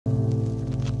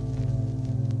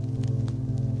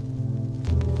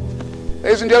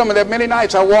Ladies and gentlemen, there are many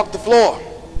nights I walked the floor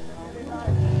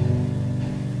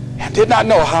and did not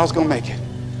know how I was going to make it.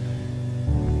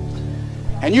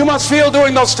 And you must feel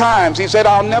during those times, he said,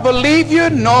 I'll never leave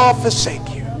you nor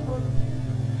forsake you.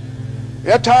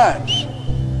 There are times,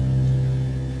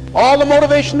 all the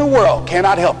motivation in the world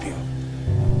cannot help you,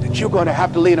 that you're going to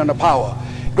have to lean on the power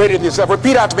greater than yourself.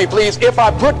 Repeat out to me, please. If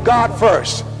I put God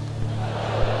first,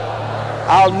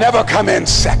 I'll never come in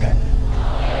second.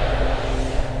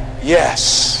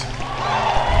 Yes.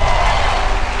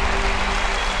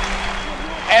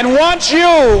 And once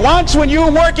when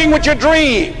you're working with your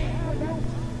dream,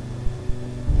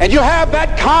 and you have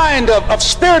that kind of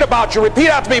spirit about you, repeat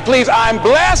out to me, please. I'm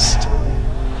blessed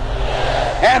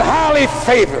and highly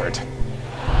favored.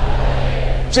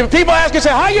 See, when people ask you, say,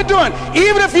 how you doing?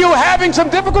 Even if you're having some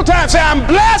difficult times, say, I'm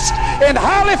blessed and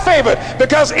highly favored.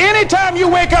 Because anytime you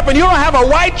wake up and you don't have a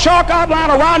white chalk outline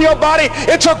around your body,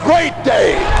 it's a great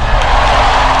day.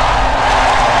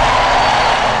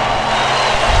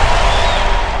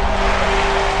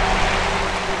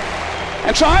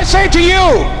 And so I say to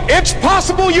you, it's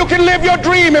possible you can live your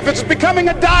dream if it's becoming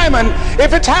a diamond,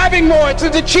 if it's having more, if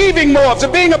it's achieving more, if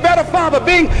it's being a better father,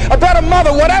 being a better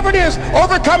mother, whatever it is,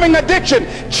 overcoming addiction,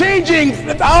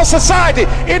 changing our society.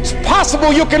 It's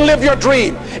possible you can live your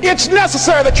dream. It's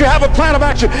necessary that you have a plan of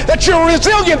action, that you're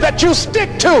resilient, that you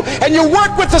stick to, and you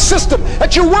work with the system,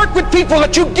 that you work with people,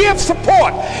 that you give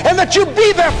support, and that you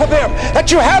be there for them, that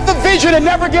you have the vision and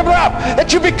never give it up,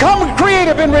 that you become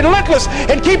creative and relentless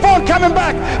and keep on coming back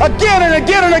again and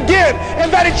again and again,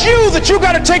 and that it's you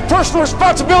got to take personal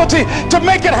responsibility to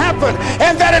make it happen,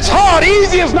 and that it's hard.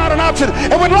 Easy is not an option.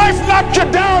 And when life knocks you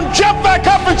down, jump back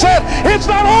up and say, it's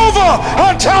not over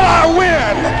until I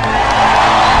win.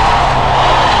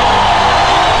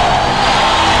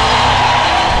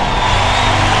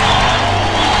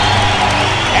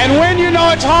 And when you know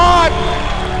it's hard,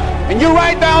 and you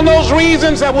write down those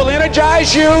reasons that will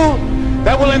energize you,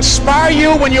 that will inspire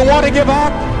you when you want to give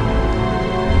up,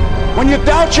 when you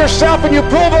doubt yourself and you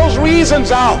pull those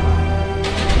reasons out,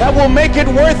 that will make it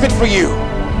worth it for you.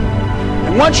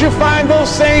 And once you find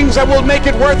those things that will make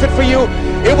it worth it for you,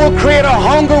 it will create a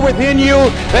hunger within you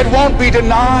that won't be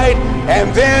denied,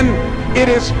 and then it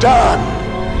is done.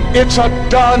 It's a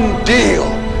done deal.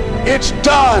 It's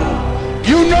done.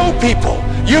 You know people,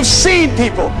 you've seen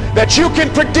people that you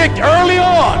can predict early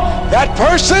on, that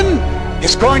person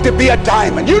is going to be a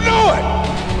diamond. You know it.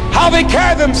 How they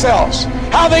carry themselves,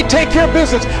 how they take care of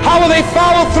business, how they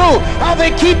follow through, how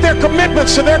they keep their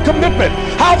commitments to their commitment,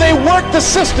 how they work the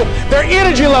system, their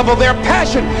energy level, their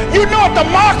passion. You know it. The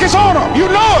mark is on them.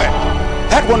 You know it.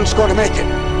 That one's going to make it.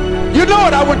 You know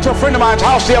it. I went to a friend of mine's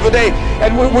house the other day,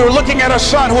 and we were looking at a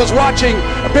son who was watching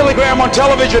Billy Graham on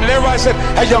television, and everybody said,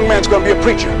 that young man's going to be a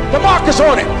preacher. The mark is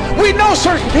on him. We know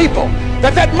certain people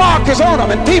that mark is on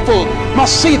them, and people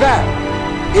must see that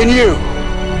in you.